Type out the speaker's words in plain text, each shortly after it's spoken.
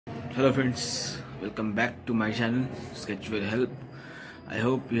Hello friends, welcome back to my channel Sketchware Help. I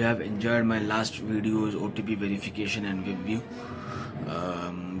hope you have enjoyed my last video's OTP verification and web view.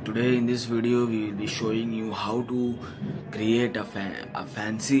 Today in this video we will be showing you how to create a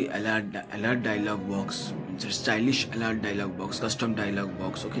fancy alert dialog box. It's a stylish alert dialog box, custom dialog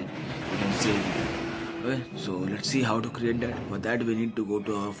box. Okay, you can save. Okay, so let's see how to create that. For that we need to go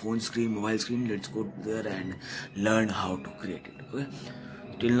to our phone screen, mobile screen. Let's go there and learn how to create it. Okay.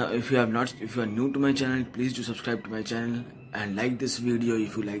 Till now, if you are new to my channel, please do subscribe to my channel and like this video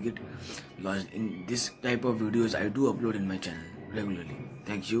if you like it, because in this type of videos I do upload in my channel regularly.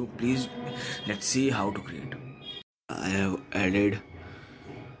 Thank you. Please, let's see how to create. I have added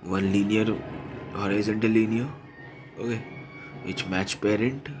one linear, horizontal linear, okay, which match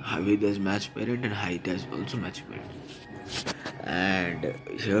parent, width as match parent and height as also match parent. And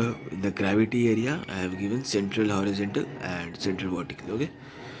here in the gravity area I have given central horizontal and central vertical. Okay,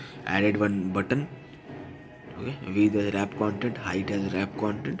 added one button, okay, width as wrap content, height as wrap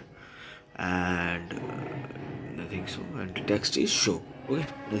content, and nothing. So and the text is show. Okay,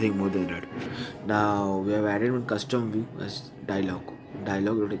 nothing more than that. Now we have added one custom view as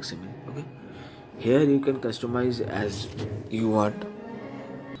dialog.xml. Okay, here you can customize as you want.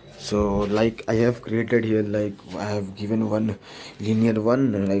 So like I have created here, like I have given one linear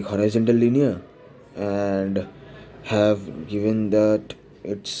one, like horizontal linear, and have given that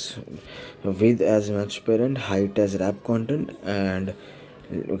its width as match parent, height as wrap content, and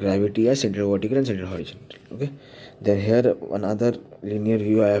gravity as central vertical and central horizontal. Okay, then here another linear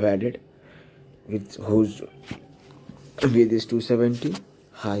view I have added with whose width is 270,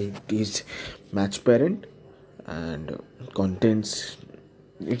 height is match parent, and contents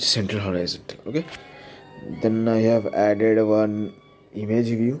it's central horizontal. Okay, then I have added one image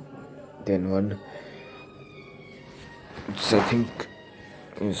view, then one it's, I think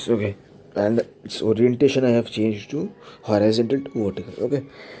it's okay, and its orientation I have changed to horizontal to vertical. Okay,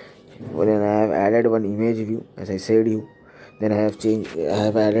 well, then I have added one image view as I said you. Then I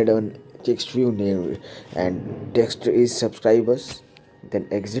have added one text view name, and text is subscribers, then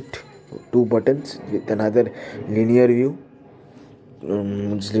exit, two buttons with another linear view.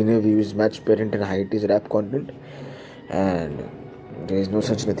 Its linear view is match parent and height is wrap content, and there is no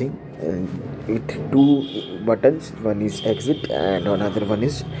such nothing, and with two buttons, one is exit and another one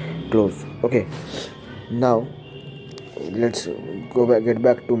is close. Okay, now let's get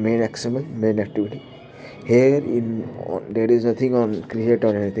back to main XML, main activity. Here there is nothing on create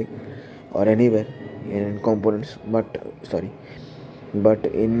or anything or anywhere in components, but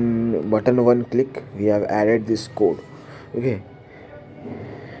in button one click we have added this code. Okay,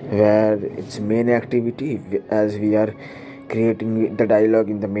 where it's main activity, as we are creating the dialog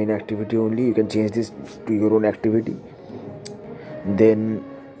in the main activity only. You can change this to your own activity. Then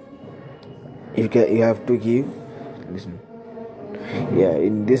you have to give, listen, yeah,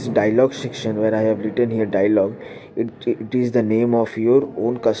 in this dialog section where I have written here dialog, it is the name of your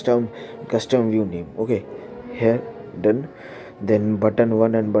own custom view name. Okay, here done. Then button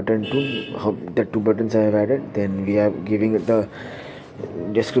 1 and button 2, the two buttons I have added. Then we are giving the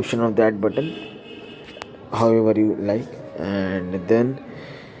description of that button however you like, and then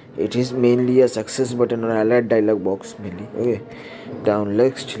it is mainly a success button or alert dialog box mainly. Okay, down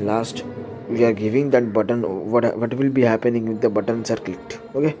last we are giving that button what will be happening if the buttons are clicked.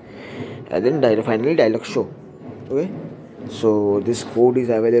 Okay, and then finally dialog show. Okay, so this code is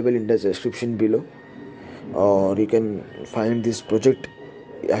available in the description below, or you can find this project.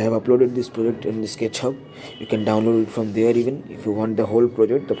 I have uploaded this project in the SketchHub. You can download it from there. Even if you want the whole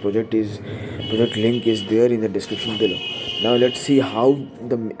project, the project link is there in the description below. Now let's see how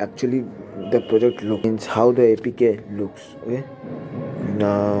the project looks, means how the APK looks. Okay,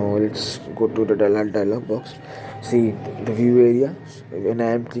 now let's go to the dialog box. See the view area. When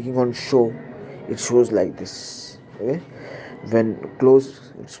I am clicking on show, it shows like this. Okay, when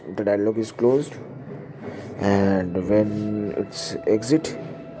close, the dialog is closed, and when it's exit,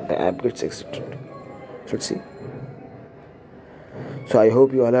 the app gets exited. Let's see. So I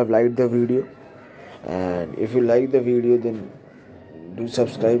hope you all have liked the video, and if you like the video, then do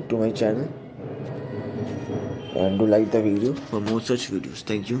subscribe to my channel and do like the video for more such videos.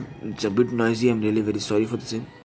 Thank you. It's a bit noisy, I'm really very sorry for the same.